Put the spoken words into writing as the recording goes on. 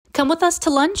Come with us to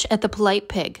lunch at the Polite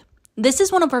Pig. This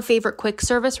is one of our favorite quick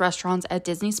service restaurants at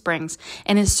Disney Springs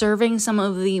and is serving some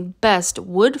of the best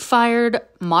wood-fired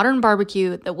modern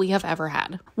barbecue that we have ever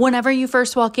had. Whenever you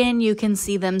first walk in, you can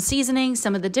see them seasoning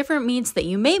some of the different meats that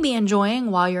you may be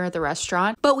enjoying while you're at the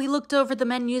restaurant. But we looked over the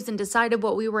menus and decided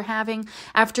what we were having.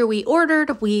 After we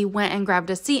ordered, we went and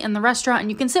grabbed a seat in the restaurant, and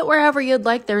you can sit wherever you'd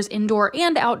like. There's indoor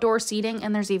and outdoor seating,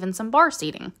 and there's even some bar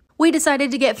seating. We decided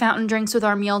to get fountain drinks with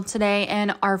our meal today,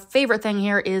 and our favorite thing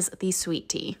here is the sweet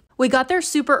tea. We got there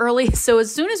super early, so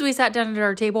as soon as we sat down at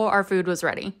our table, our food was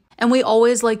ready. And we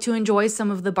always like to enjoy some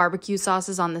of the barbecue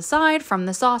sauces on the side from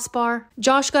the sauce bar.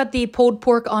 Josh got the pulled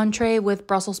pork entree with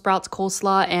Brussels sprouts,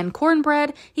 coleslaw, and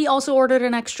cornbread. He also ordered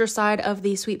an extra side of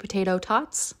the sweet potato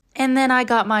tots. And then I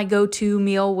got my go-to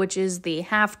meal, which is the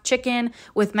half chicken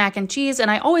with mac and cheese. And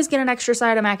I always get an extra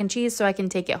side of mac and cheese so I can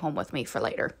take it home with me for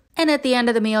later. And at the end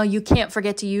of the meal, you can't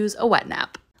forget to use a wet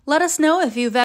nap. Let us know if you've